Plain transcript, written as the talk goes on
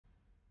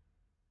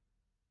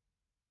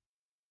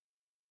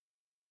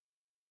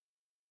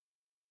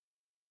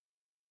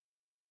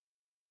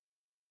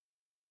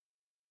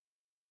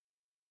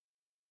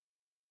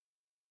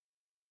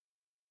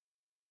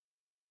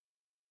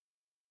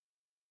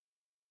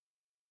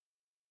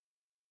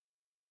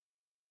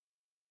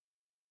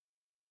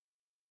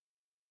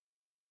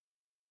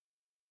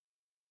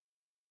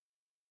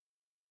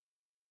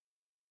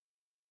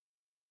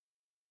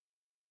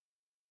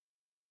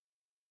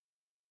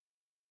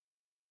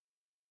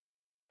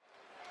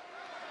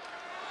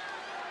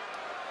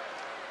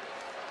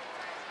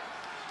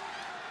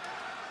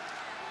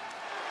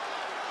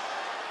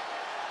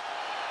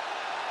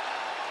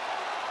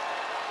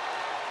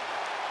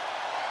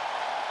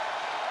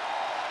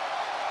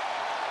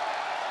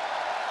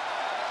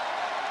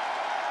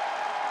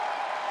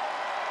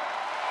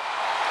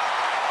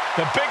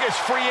The biggest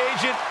free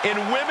agent in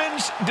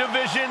women's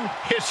division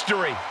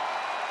history.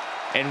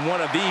 And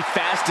one of the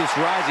fastest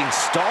rising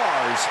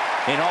stars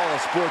in all of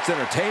sports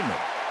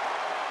entertainment.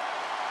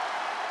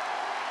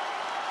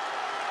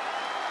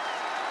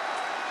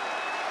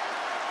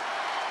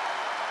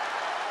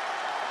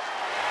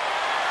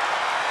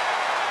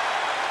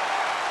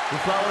 The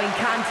following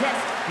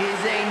contest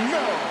is a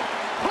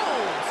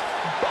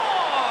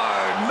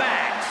no-holds-barred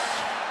match.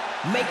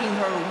 Making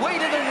her way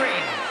to the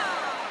ring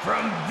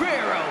from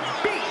Vero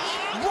Beach,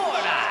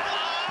 Florida,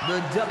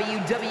 the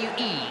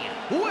WWE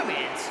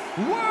Women's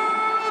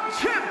World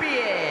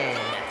Champion,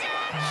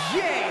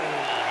 Jade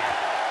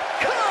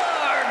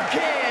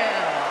Cargill.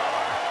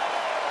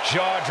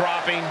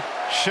 Jaw-dropping,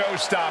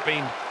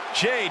 show-stopping,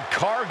 Jade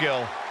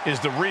Cargill is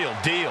the real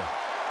deal.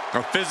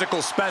 A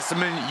physical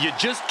specimen you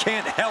just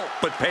can't help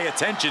but pay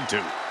attention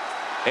to.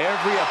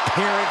 Every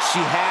appearance she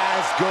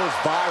has goes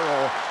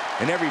viral,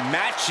 and every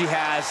match she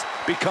has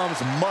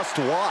becomes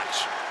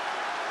must-watch.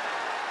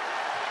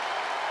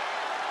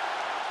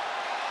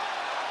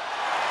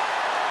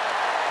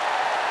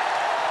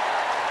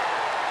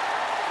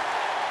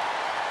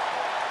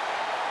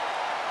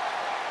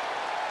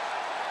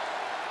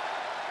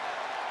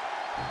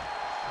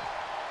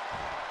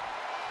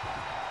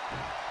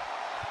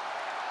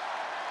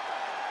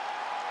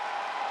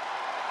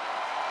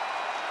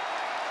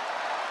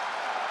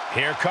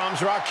 Here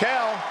comes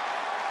Raquel.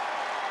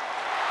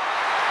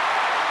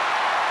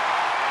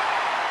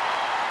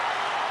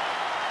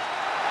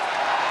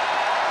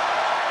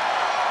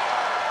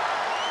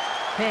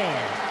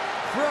 And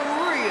from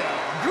Rio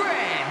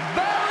Grande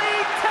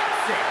Valley,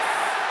 Texas,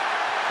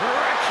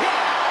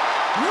 Raquel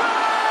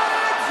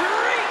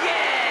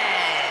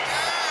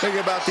Rodriguez. Think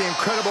about the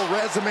incredible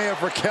resume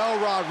of Raquel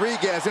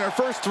Rodriguez. In her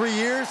first 3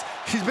 years,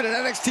 she's been an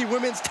NXT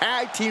Women's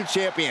Tag Team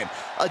Champion,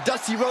 a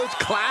Dusty Rhodes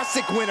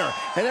Classic winner,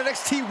 an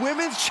NXT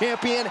Women's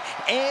Champion,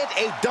 and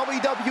a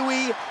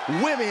WWE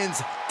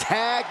Women's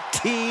Tag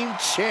Team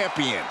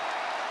Champion.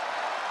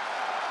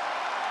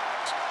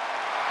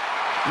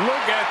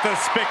 Look at the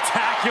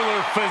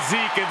spectacular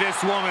physique of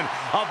this woman.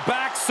 A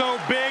back so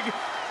big,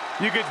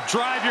 you could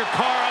drive your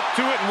car up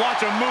to it and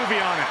watch a movie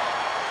on it.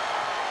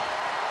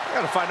 I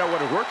gotta find out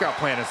what her workout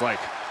plan is like.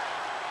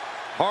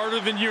 Harder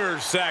than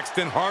yours,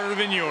 Saxton, harder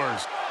than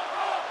yours.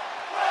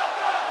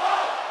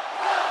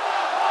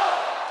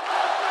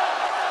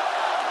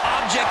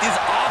 Object is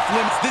off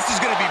limits. This is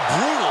going to be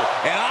brutal,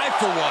 and I,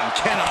 for one,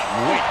 cannot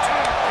wait.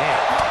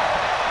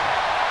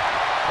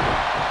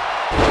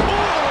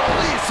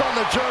 Release on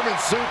the German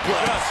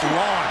suplex. Just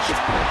launched.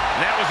 And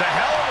that was a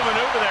hell of a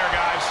maneuver there,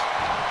 guys.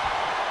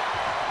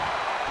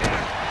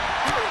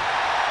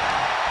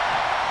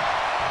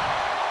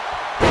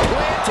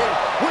 Planted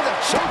with a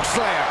choke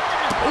slam.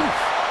 Oof.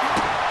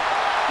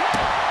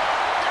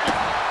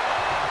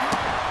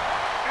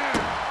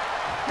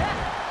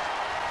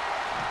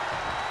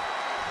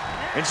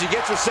 And she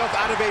gets herself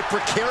out of a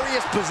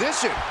precarious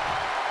position.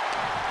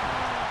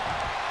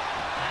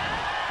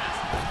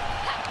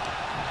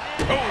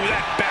 Oh,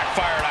 that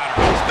backfired on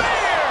her.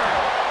 Spear!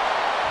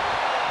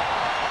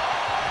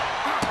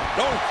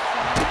 Oh.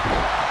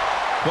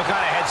 What kind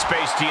of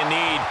headspace do you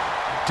need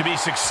to be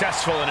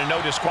successful in a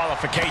no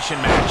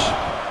disqualification match?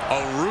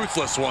 A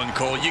ruthless one,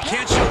 Cole. You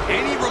can't show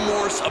any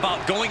remorse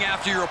about going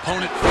after your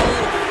opponent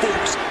full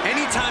force.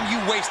 Anytime you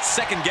waste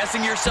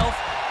second-guessing yourself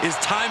is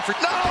time for...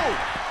 No!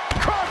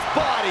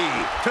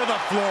 Crossbody! To the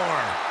floor.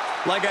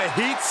 Like a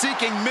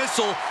heat-seeking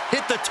missile,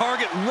 hit the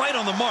target right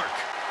on the mark.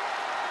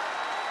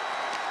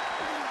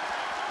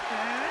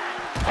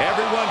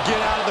 Everyone get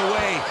out of the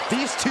way.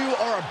 These two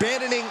are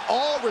abandoning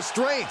all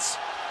restraints.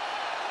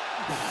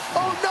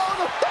 Oh no,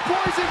 the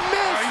poison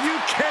missed! Are you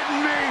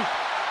kidding me?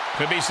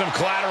 Could be some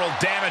collateral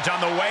damage on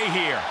the way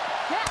here.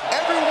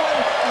 Everyone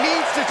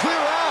needs to clear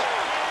out,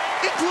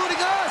 including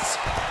us.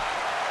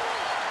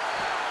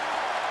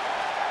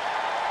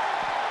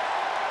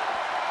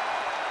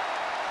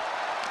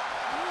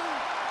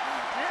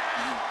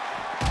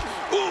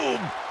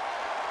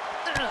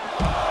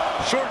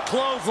 Short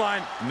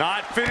clothesline,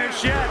 not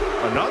finished yet.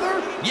 Another?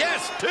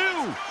 Yes, two. And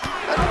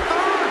a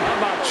third. How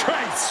about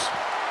Trace?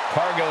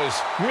 Cargill is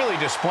really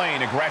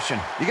displaying aggression.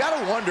 You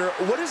gotta wonder,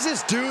 what does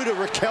this do to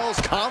Raquel's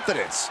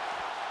confidence?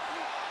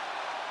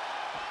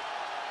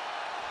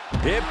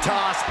 Hip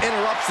toss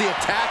interrupts the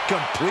attack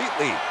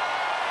completely.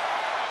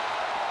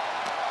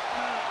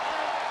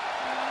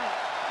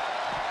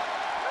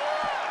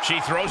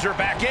 She throws her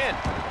back in.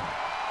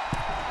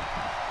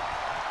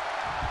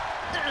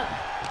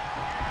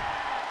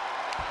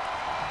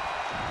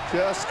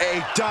 Just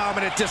a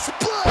dominant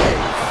display.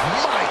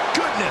 My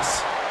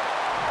goodness.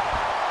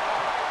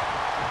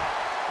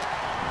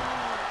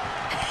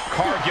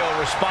 Cargill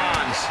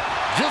responds.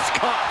 Just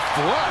caught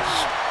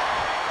flush.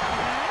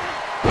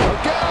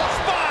 Look out.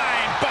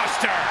 Spine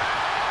buster.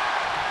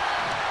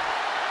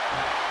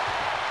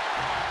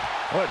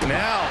 What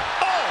now?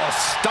 Oh, a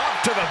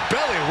stop to the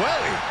belly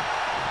welly.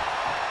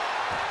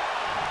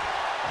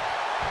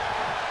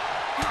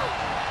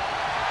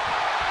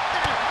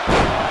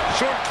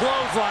 short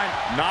clothesline.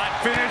 Not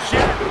finished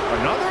yet.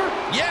 Another?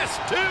 Yes,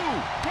 2.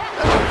 How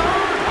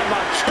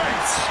about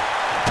Trace?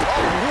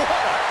 Oh, what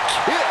a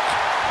kick.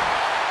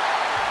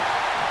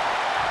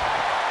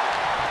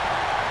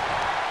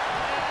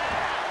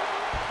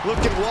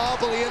 Looking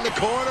wobbly in the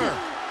corner.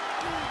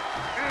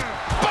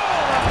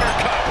 Boom!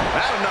 Uppercut.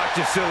 That'll knock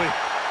you silly.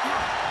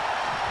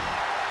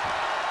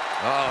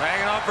 Oh,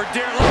 hanging on for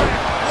dear life.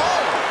 Whoa!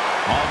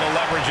 All the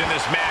leverage in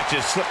this match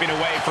is slipping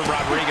away from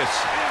Rodriguez.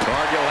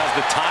 Cargill has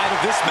the tide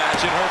of this match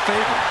in her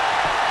favor.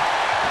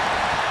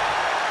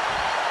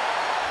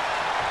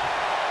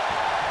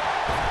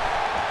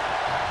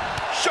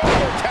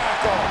 Shoulder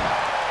tackle.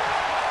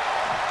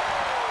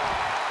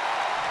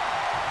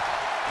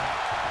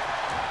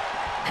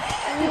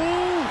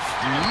 Oof,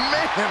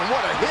 man,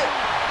 what a hit.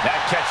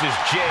 That catches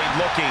Jade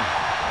looking.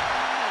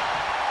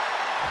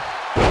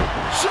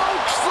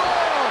 Choke slam.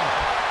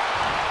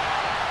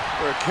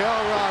 Raquel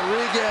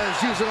Rodriguez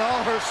using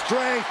all her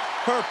strength,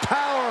 her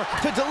power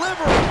to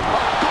deliver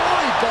a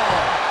goalie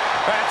bomb.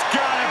 That's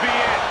gotta be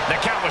it.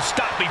 The count was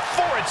stopped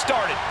before it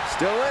started.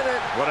 Still in it.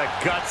 What a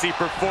gutsy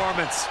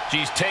performance.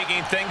 She's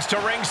taking things to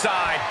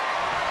ringside.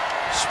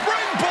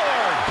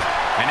 Springboard!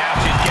 And now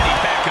she's getting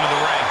back into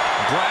the ring.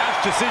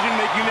 Brash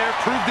decision-making there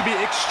proved to be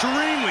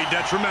extremely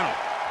detrimental.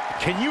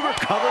 Can you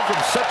recover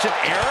from such an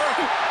error?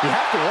 You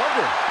have to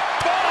wonder.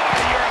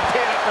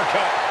 European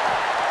uppercut.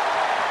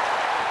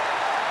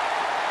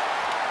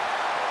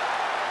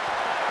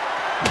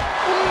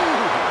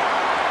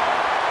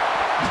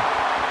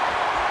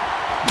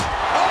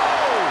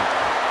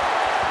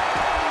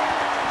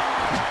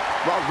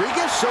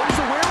 Rodriguez shows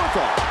the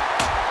wherewithal.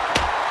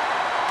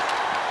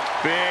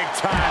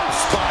 Big-time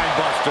spine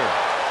buster.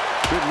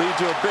 Could lead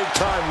to a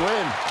big-time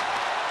win.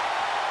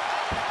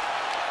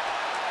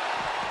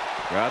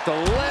 Got the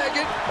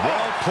leg.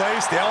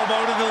 Well-placed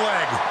elbow to the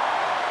leg.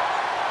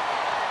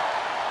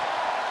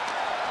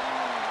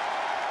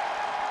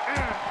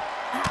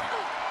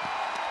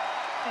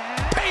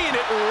 Paying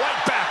it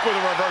right back with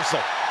a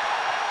reversal.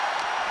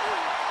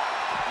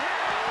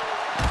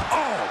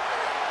 Oh,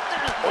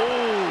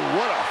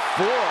 what a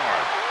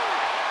forearm.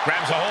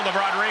 Grabs a hold of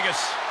Rodriguez.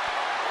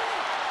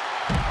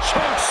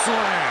 Choke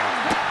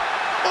slam.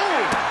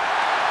 Oh.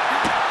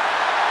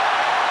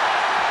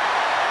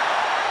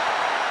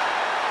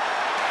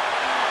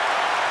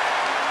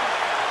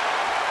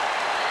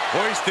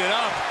 Hoisted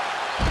up.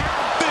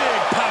 Big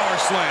power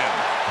slam.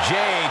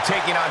 Jade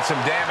taking on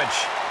some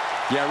damage.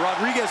 Yeah,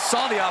 Rodriguez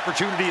saw the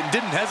opportunity and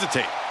didn't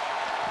hesitate.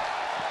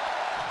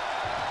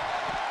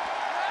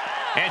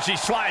 And she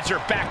slides her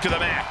back to the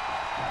mat.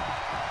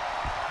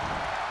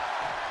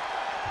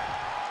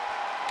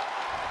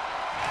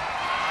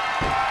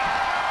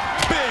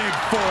 Big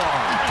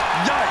forearm.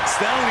 Yikes,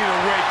 that'll need to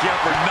wake you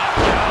up or knock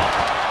you out.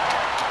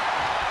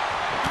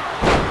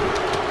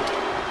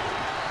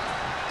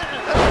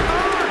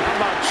 How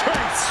about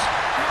Trace?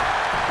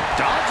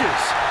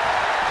 Dodges.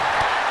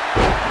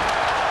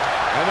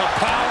 And the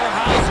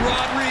powerhouse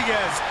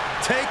Rodriguez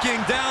taking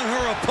down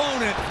her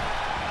opponent.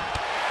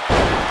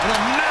 And a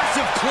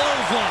massive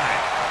clothesline.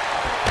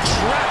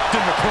 Trapped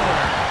in the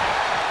corner.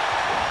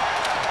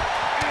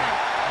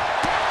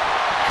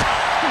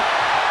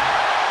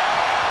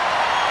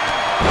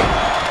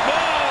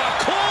 Oh, a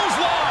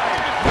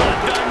clothesline! Not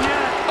done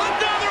yet.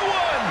 Another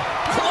one!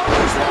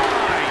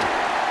 Clothesline!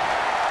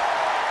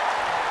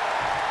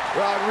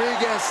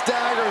 Rodriguez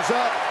staggers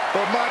up,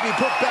 but might be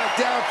put back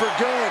down for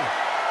good.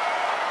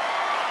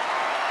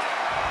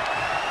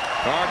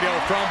 Cargill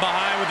from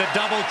behind with a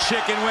double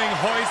chicken wing,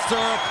 hoists her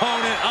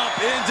opponent up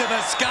into the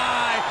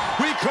sky.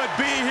 We could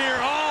be here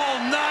all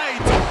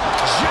night.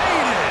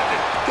 Jaded.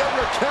 Can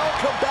Raquel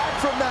come back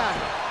from that?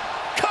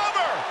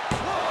 Cover!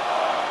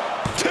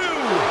 2, 3,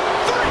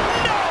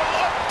 no!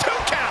 A 2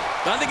 count!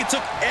 I think it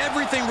took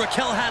everything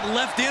Raquel had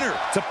left in her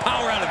to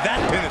power out of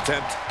that pin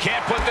attempt.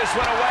 Can't put this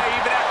one away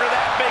even after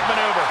that big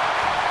maneuver.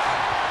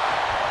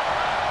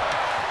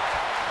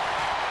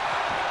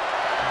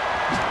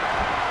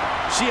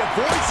 She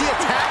avoids the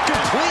attack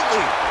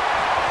completely.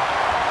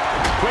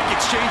 Quick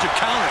exchange of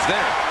counters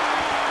there.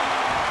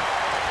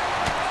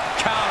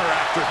 Counter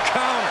after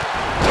counter.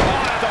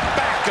 On at the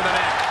back of the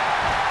neck.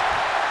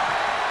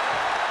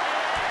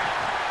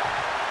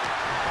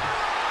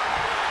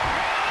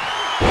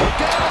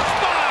 Got a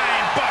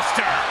spine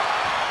buster.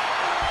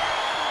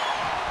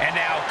 And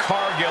now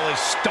Cargill is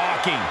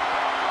stalking.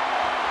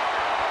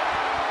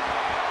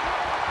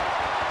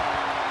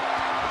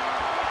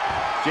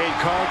 Jade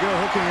Cargill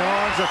hooking the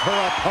arms of her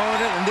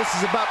opponent, and this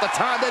is about the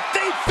time that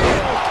they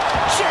feel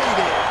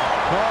jaded.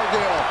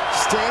 Cargill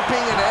stamping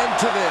an end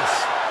to this.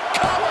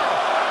 Cover!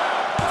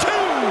 2!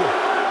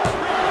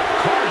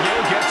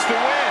 Cargill gets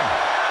the win.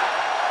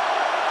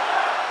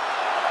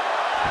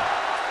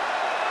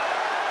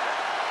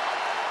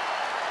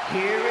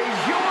 Here is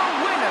your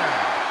winner,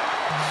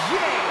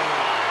 Jade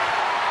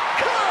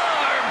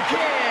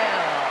Cargill.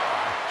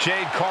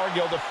 Jade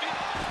Cargill defeated.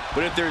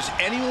 But if there's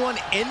anyone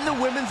in the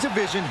women's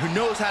division who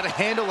knows how to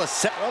handle a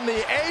set on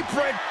the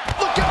apron,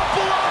 look out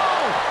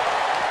below!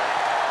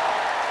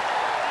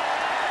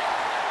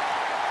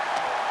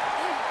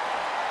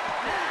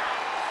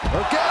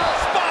 Look out!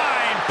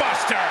 Spine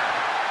buster.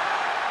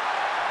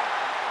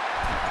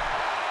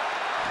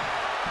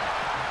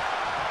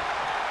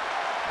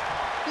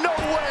 No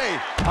way!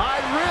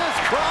 High risk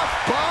cross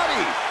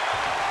body.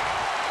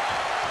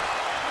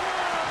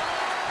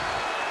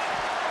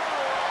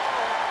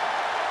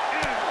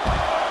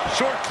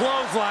 Short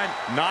clothesline,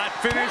 not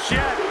finished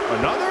yet.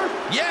 Another?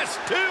 Yes,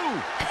 2. And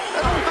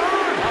a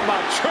third. How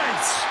about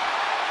Trent's?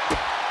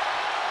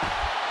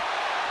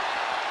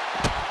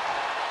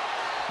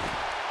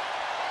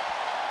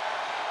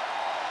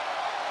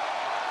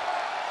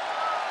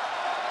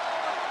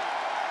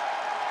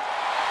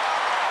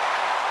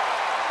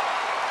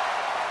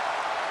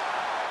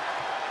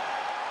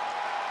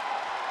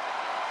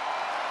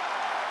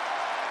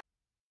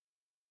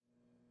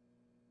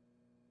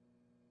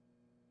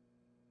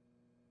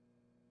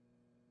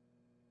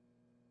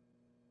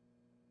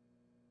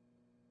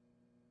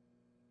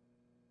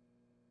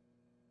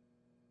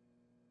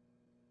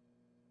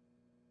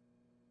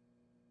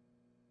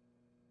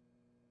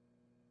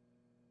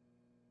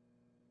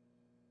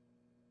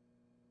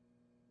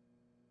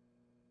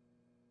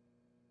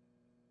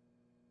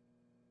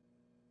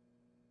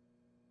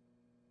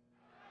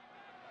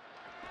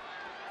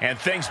 And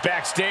things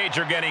backstage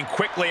are getting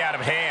quickly out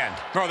of hand.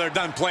 Oh, they're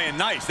done playing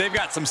nice. They've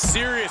got some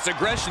serious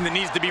aggression that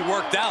needs to be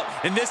worked out,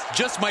 and this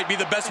just might be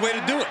the best way to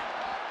do it.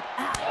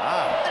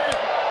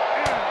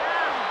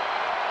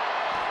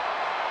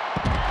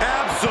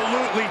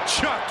 Absolutely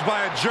chucked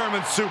by a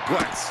German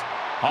suplex.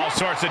 All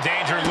sorts of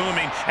danger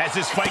looming as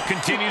this fight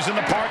continues in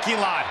the parking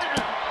lot.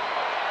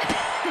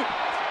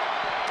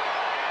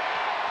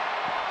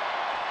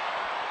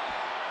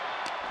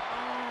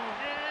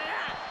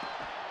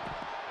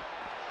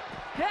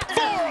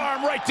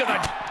 Forearm right to the...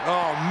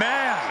 Oh,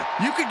 man.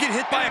 You could get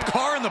hit by a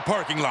car in the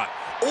parking lot.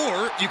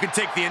 Or you could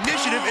take the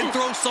initiative and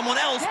throw someone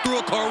else through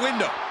a car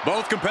window.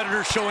 Both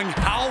competitors showing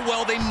how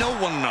well they know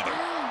one another.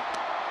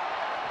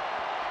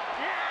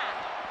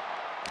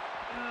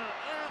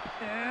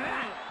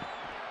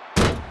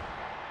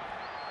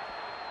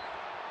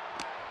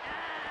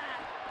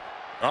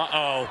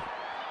 Uh-oh.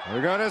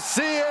 We're gonna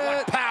see it.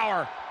 What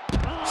power.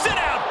 Sit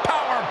down,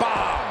 power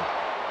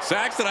bomb.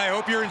 Saxton, I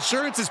hope your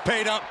insurance is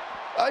paid up.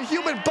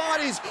 Human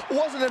bodies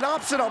wasn't an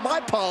option on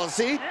my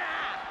policy.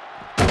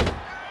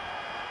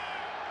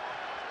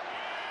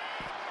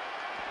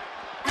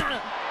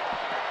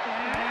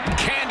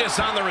 Candace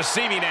on the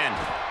receiving end.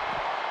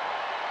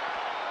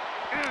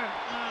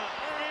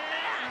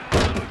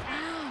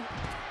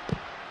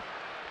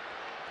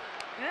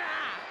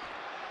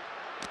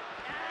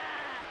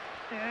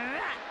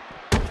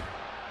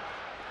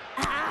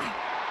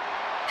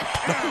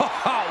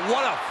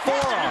 What a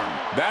forearm.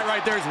 That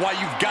right there is why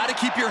you've got to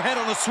keep your head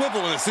on a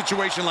swivel in a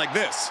situation like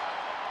this.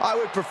 I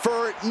would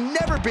prefer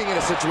never being in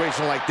a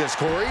situation like this,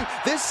 Corey.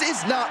 This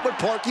is not what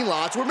parking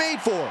lots were made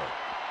for.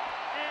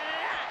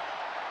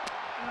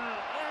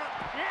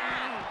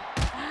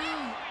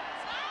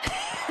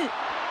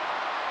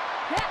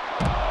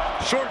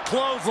 Short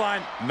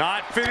clothesline,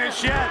 not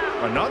finished yet.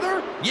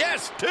 Another?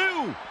 Yes, 2.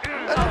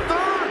 And a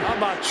third? How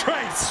about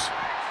Trace?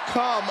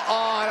 Come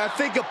on, I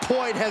think a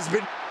point has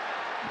been...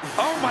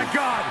 Oh my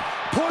God,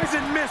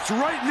 poison mist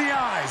right in the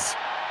eyes.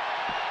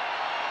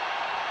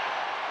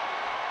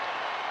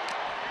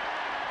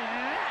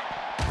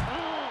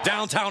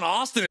 Downtown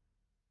Austin.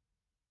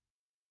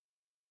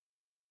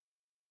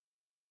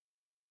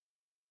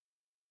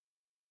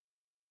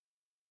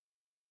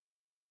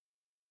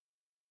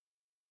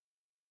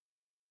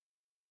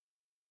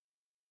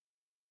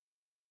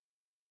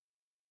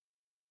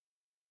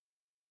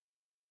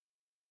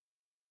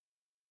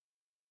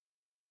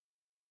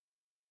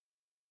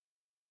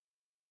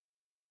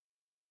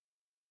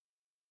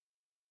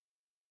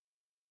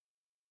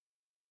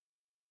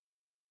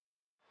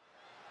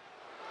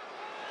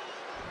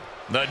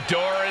 The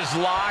door is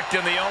locked,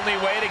 and the only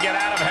way to get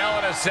out of Hell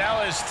in a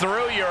Cell is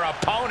through your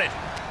opponent.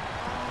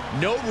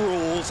 No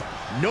rules,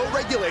 no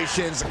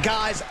regulations.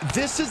 Guys,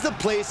 this is the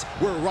place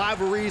where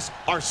rivalries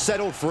are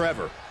settled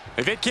forever.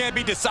 If it can't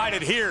be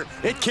decided here,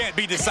 it can't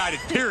be decided,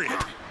 period.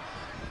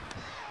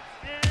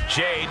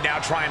 Jade now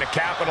trying to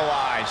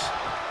capitalize.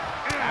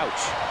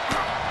 Ouch.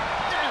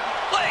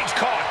 Legs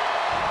caught.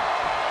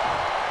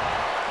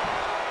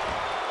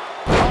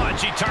 Oh, and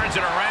she turns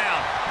it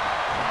around.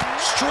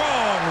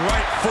 Strong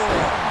right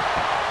forearm.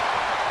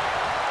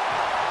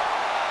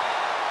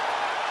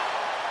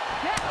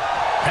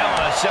 Hell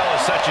in a Cell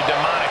is such a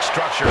demonic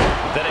structure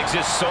that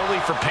exists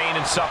solely for pain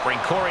and suffering.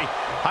 Corey,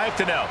 I have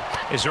to know,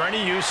 is there any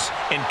use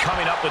in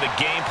coming up with a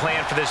game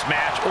plan for this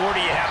match, or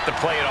do you have to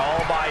play it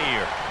all by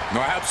ear?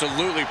 No,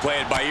 absolutely play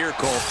it by ear,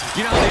 Cole.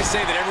 You know how they say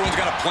that everyone's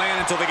got a plan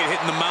until they get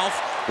hit in the mouth?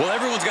 Well,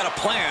 everyone's got a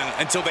plan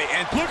until they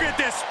end. Look at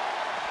this.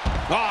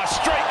 Oh,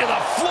 straight to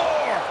the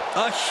floor.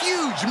 A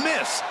huge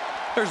miss.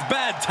 There's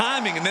bad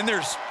timing, and then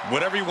there's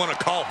whatever you want to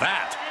call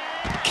that.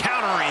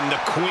 Countering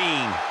the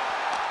Queen.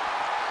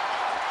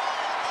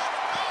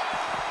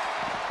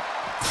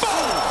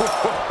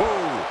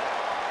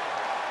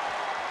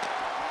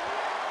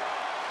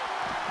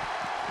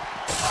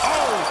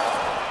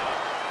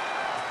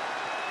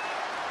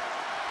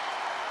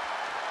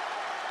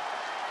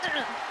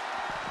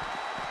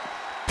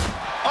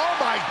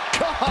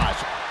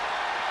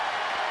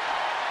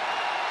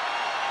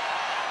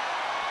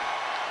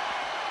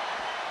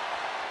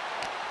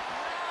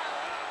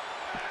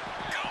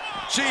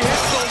 She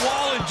hits the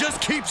wall and just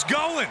keeps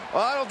going.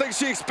 I don't think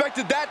she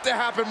expected that to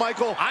happen,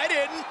 Michael. I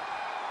didn't.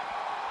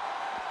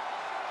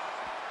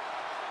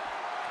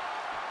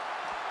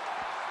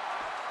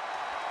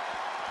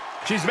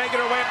 She's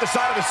making her way up the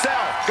side of the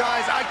cell.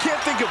 Guys, I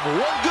can't think of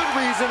one good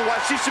reason why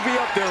she should be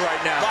up there right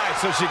now. Why?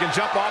 So she can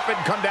jump off it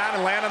and come down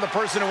and land on the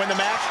person to win the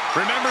match?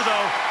 Remember,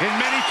 though, in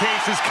many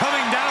cases,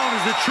 coming down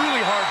is the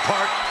truly hard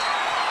part.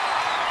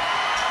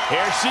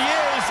 Here she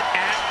is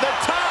at the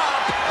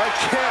top. I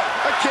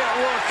can't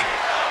look.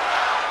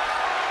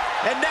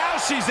 And now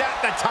she's at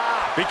the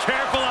top. Be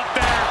careful up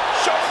there.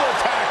 Shoulder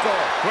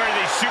tackle. Where do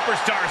these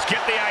superstars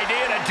get the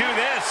idea to do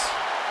this?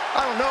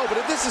 I don't know,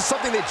 but if this is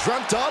something they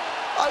dreamt up,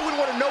 I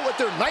wouldn't want to know what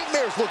their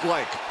nightmares look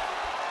like.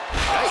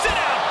 Sit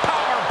down,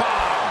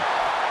 powerbomb.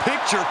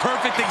 Picture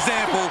perfect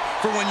example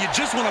for when you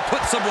just want to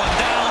put someone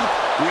down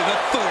with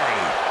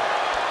authority.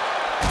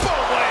 Boom,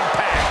 what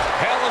impact.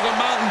 Hell of a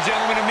mountain,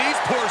 gentlemen, and these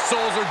poor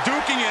souls are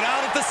duking it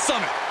out at the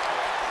summit.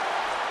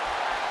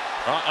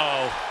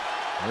 Uh-oh.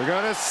 We're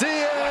gonna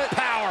see it.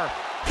 Power.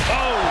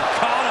 Oh,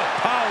 caught a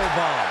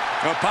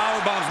powerbomb. A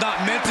powerbomb's not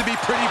meant to be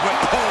pretty, but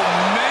oh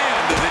man,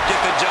 does it get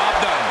the job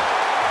done.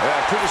 Yeah,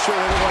 I'm pretty sure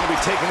they don't want to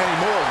be taking any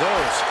more of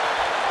those.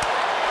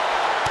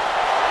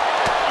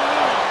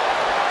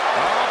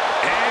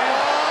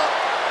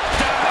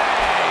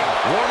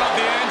 Warm up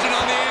the engine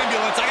on the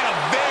ambulance. I got a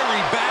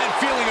very bad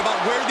feeling about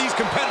where these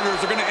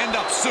competitors are going to end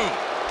up soon.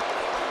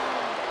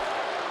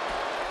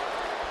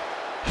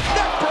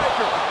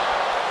 Neckbreaker.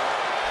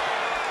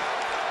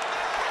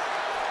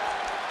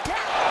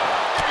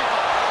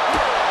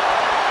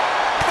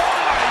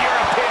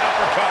 European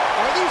uppercut.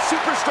 Are these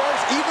superstars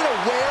even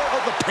aware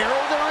of the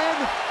peril they're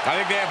in? I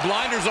think they have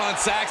blinders on,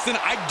 Saxton.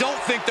 I don't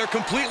think they're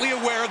completely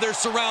aware of their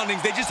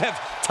surroundings. They just have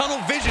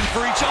tunnel vision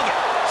for each other.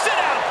 Sit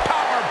down,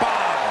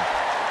 powerbomb.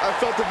 I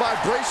felt the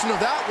vibration of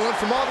that one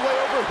from all the way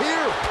over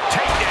here.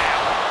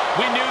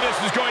 Takedown. We knew this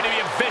was going to be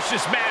a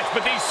vicious match,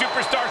 but these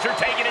superstars are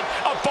taking it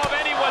above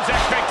anyone's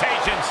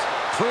expectations.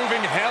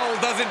 Proving hell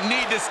doesn't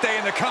need to stay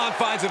in the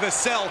confines of the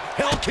cell.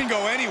 Hell can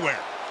go anywhere.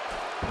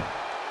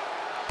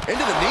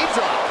 Into the knee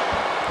drop.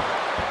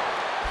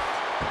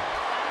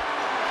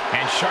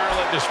 And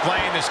Charlotte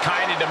displaying this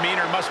kind of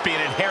demeanor must be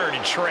an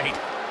inherited trait.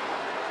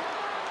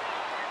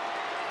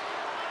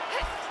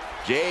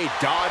 Jade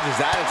dodges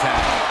that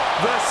attack.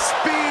 The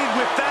speed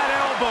with that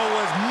elbow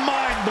was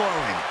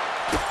mind-blowing.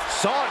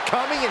 Saw it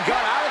coming and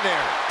got out of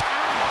there.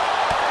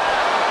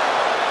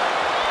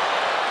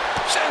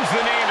 Sends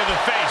the knee into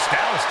the face.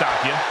 That'll stop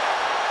you.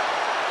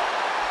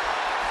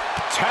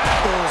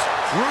 Tackles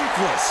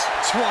ruthless.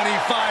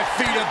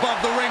 25 feet above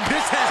the ring.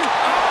 This has...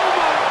 Oh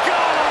my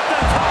God, off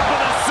the top of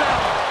the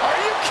cell. Are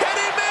you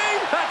kidding me?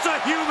 That's a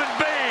human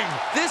being.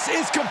 This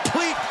is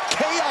complete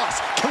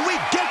chaos. Can we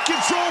get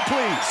control,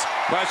 please?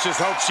 Let's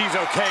just hope she's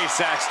okay,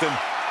 Saxton.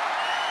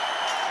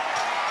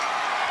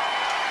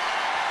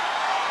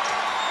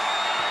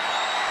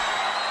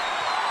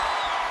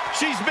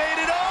 She's made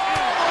it all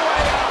the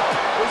way up.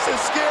 This is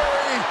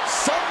scary.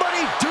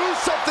 Somebody do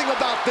something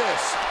about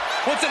this.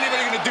 What's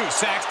anybody going to do,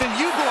 Saxton?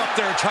 You go up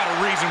there and try to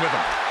reason with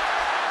them.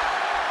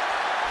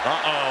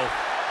 Uh-oh.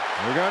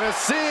 We're gonna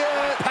see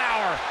it.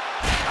 Power.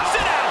 Sit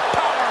down,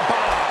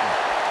 powerbomb.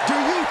 Do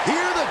you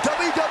hear the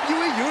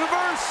WWE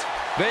Universe?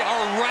 They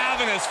are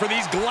ravenous for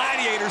these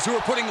gladiators who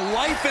are putting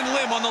life and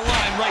limb on the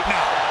line right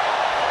now.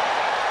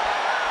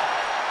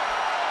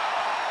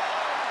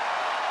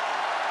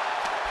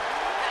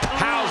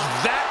 How's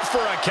that for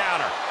a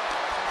counter?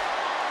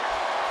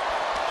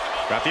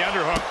 Got the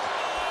underhook.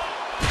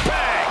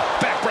 Bang!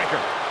 Backbreaker.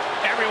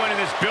 Everyone in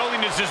this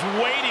building is just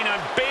waiting on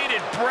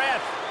bated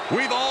breath.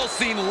 We've all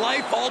seen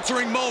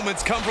life-altering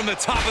moments come from the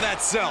top of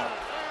that cell.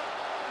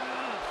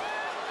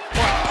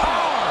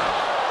 Power!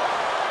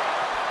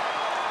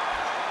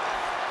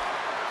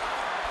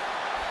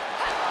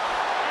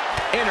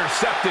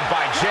 Intercepted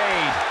by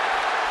Jade.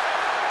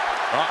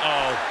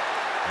 Uh-oh.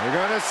 We're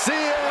gonna see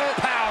it.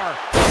 Power.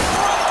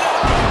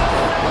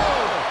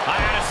 I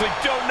honestly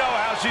don't know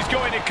how she's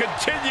going to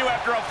continue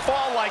after a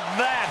fall like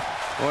that.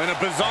 Well, in a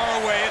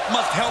bizarre way, it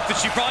must help that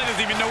she probably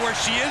doesn't even know where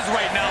she is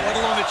right now, let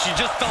alone that she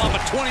just fell off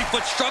a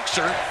 20-foot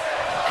structure.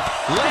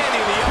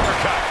 Landing the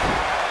uppercut.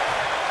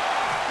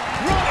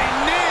 Running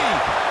knee!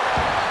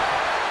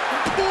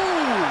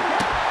 Ooh.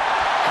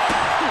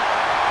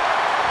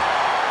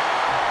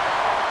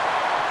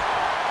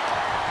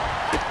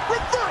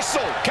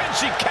 Reversal. Can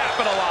she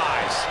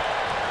capitalize?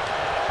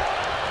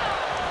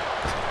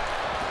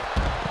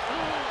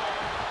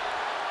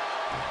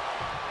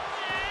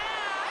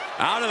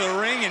 Out of the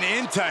ring and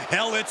into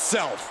hell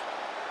itself.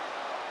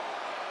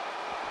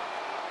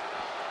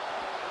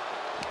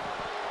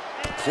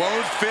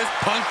 Closed fist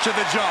punch to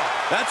the jaw.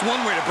 That's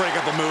one way to break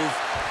up a move.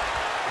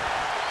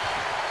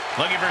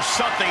 Looking for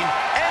something,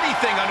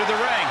 anything under the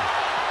ring.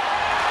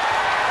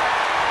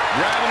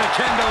 Grabbing a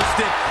kendo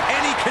stick.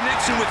 Any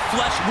connection with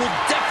flesh will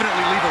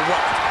definitely leave a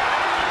welt.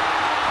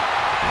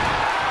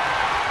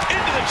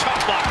 Into the chop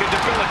block, a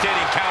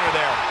debilitating counter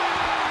there.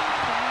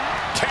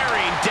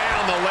 Tearing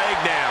down the leg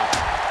now.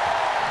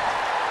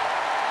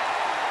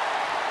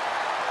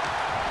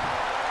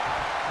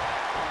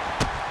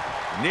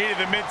 Needed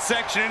the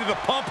midsection into the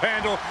pump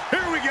handle.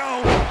 Here we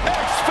go.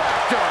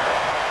 X-Factor.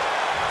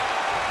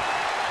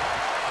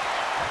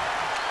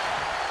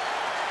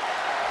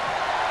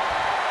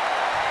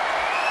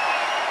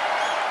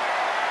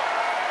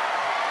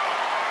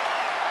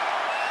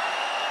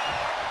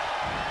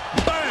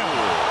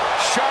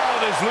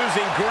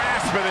 Losing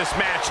grasp of this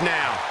match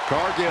now.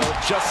 Cargill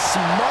just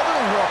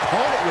smothering her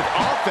opponent with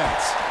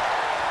offense.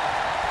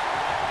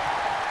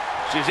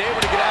 She's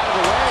able to get out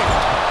of the way.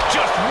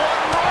 Just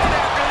one run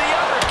after the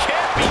other.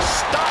 Can't be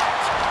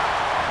stopped.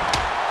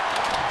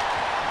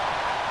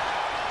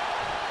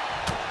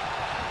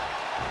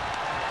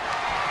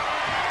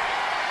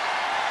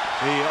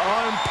 The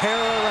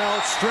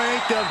unparalleled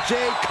strength of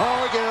Jade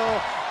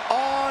Cargill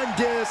on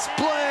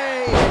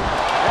display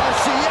as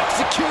she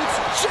executes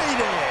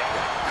Jade.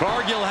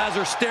 Cargill has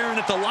her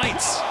staring at the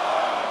lights.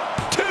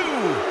 2,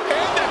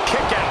 and a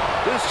kick out.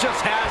 This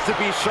just has to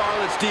be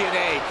Charlotte's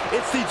DNA.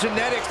 It's the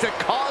genetics that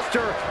caused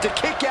her to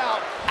kick out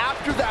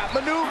after that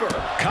maneuver.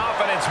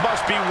 Confidence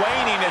must be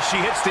waning as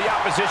she hits the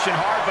opposition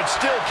hard, but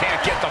still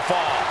can't get the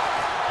fall.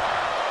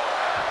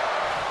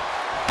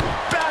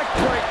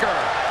 Backbreaker.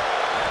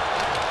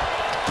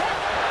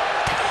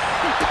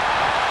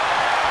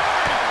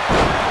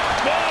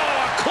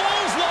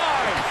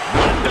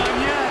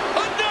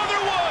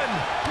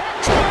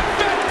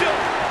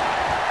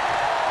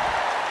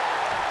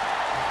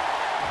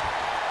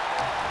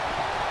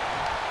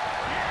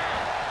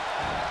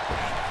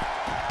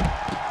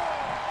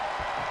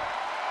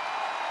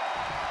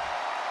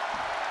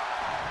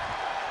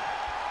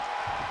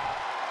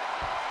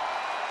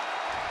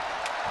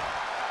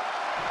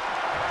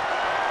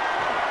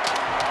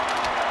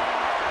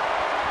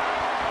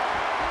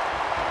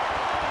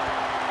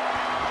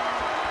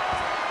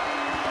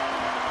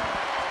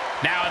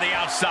 Now on the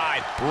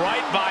outside,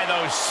 right by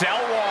those cell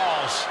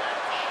walls.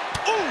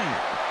 Ooh!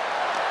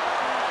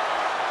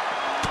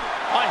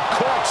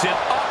 Uncorks an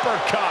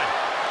uppercut.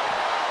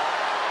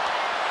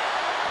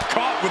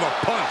 Caught with a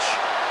punch.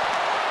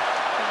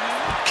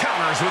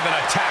 Counters with an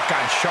attack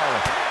on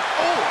Charlotte.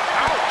 Oh,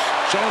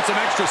 ouch! Showing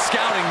some extra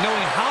scouting,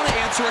 knowing how to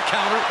answer a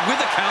counter with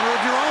a counter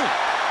of your own.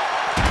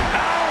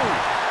 Ow!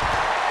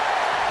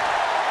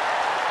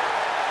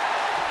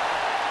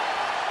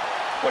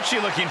 What's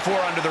she looking for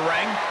under the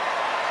ring?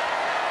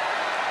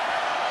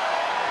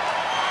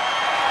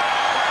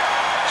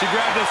 She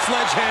grabbed a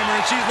sledgehammer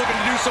and she's looking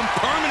to do some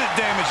permanent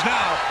damage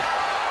now.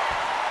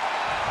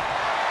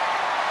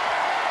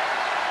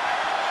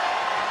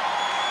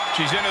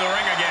 She's into the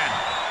ring again.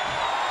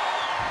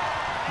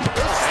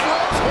 This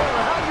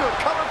sledgehammer, how do you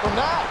recover from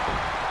that?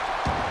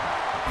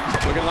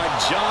 Looking like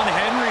John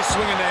Henry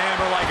swinging the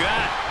hammer like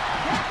that.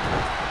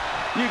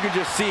 You can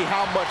just see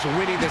how much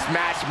winning this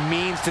match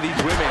means to these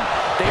women.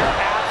 They are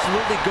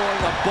absolutely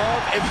going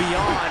above and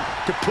beyond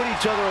to put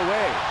each other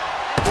away.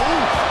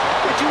 Ooh,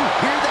 did you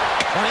hear that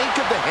clank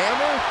of the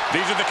hammer?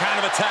 These are the kind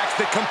of attacks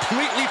that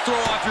completely throw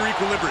off your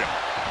equilibrium.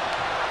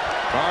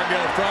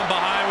 Cargill from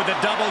behind with a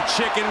double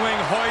chicken wing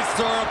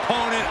hoists her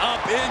opponent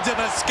up into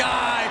the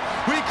sky.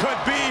 We could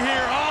be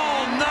here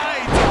all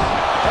night.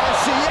 As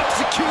she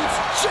executes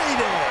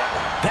Jade.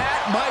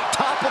 That might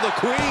topple the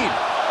queen.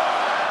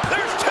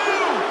 There's 2!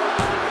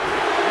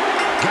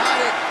 Got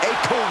it. A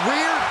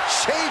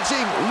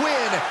career-changing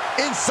win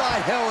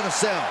inside Hell in a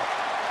Cell.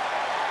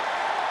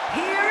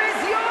 Here is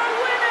your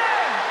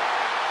winner,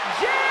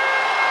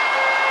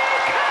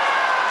 Jade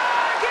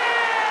Cargill!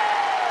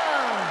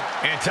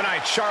 And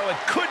tonight, Charlotte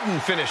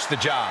couldn't finish the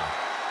job.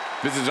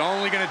 This is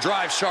only going to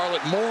drive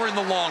Charlotte more in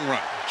the long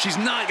run. She's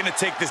not going to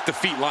take this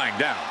defeat lying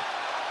down.